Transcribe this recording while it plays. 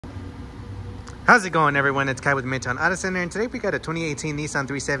How's it going, everyone? It's Kai with Mid-Towne Auto Center, and today we got a 2018 Nissan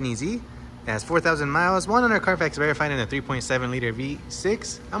 370Z. It has 4,000 miles, one on our Carfax verified, in a 3.7 liter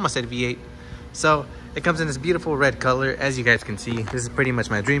V6. I almost said V8. So it comes in this beautiful red color. As you guys can see, this is pretty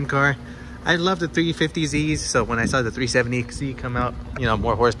much my dream car. I love the 350Zs, so when I saw the 370Z come out, you know,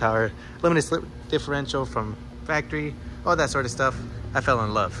 more horsepower, limited slip differential from factory, all that sort of stuff, I fell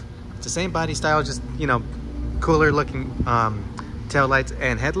in love. It's the same body style, just, you know, cooler looking tail lights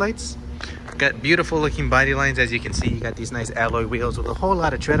and headlights. Got beautiful looking body lines. As you can see, you got these nice alloy wheels with a whole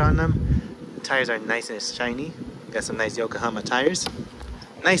lot of tread on them. The tires are nice and shiny. Got some nice Yokohama tires,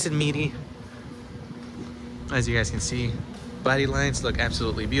 nice and meaty. As you guys can see, body lines look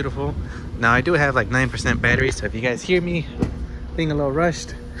absolutely beautiful. Now I do have like 9% battery, so if you guys hear me being a little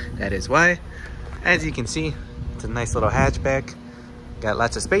rushed, that is why. As you can see, it's a nice little hatchback. Got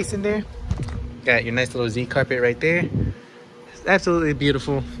lots of space in there. Got your nice little Z carpet right there. Absolutely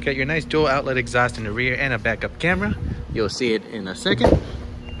beautiful. Got your nice dual outlet exhaust in the rear and a backup camera. You'll see it in a second.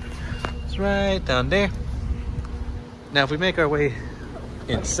 It's right down there. Now if we make our way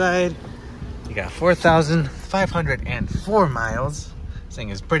inside, you got 4,504 miles. This thing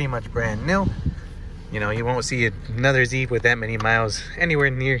is pretty much brand new. You know, you won't see another Z with that many miles anywhere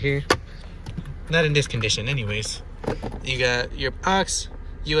near here. Not in this condition anyways. You got your aux,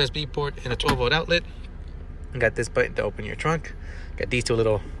 USB port, and a 12-volt outlet. You got this button to open your trunk. Got these two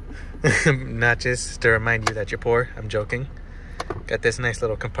little notches to remind you that you're poor. I'm joking. Got this nice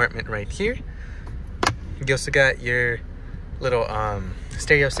little compartment right here. You also got your little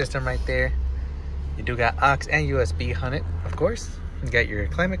stereo system right there. You do got aux and USB on it, of course. You got your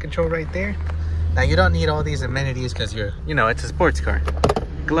climate control right there. Now you don't need all these amenities because you're, you know, it's a sports car.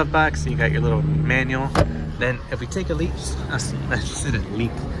 Glove box, you got your little manual. Then if we take a leak,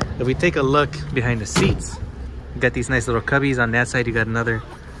 if we take a look behind the seats, you got these nice little cubbies. On that side, you got another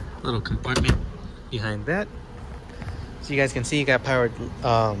little compartment behind that. So you guys can see you got powered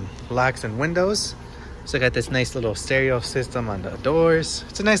locks and windows. So I got this nice little stereo system on the doors.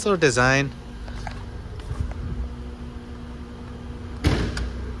 It's a nice little design.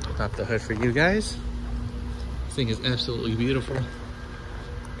 Pop the hood for you guys. This thing is absolutely beautiful.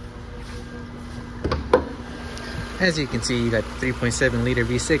 As you can see, you got 3.7 liter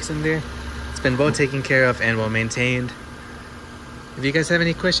V6 in there. It's been well taken care of and well maintained. If you guys have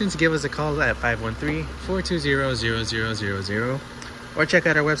any questions, give us a call at 513-420-0000 or check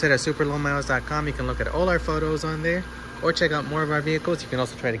out our website at superlowmiles.com. You can look at all our photos on there or check out more of our vehicles. You can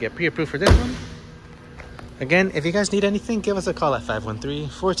also try to get pre-approved for this one. Again, if you guys need anything, give us a call at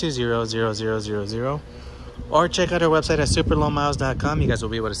 513-420-0000 or check out our website at superlowmiles.com. You guys will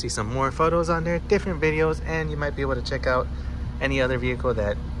be able to see some more photos on there, different videos, and you might be able to check out any other vehicle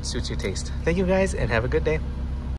that suits your taste. Thank you guys and have a good day.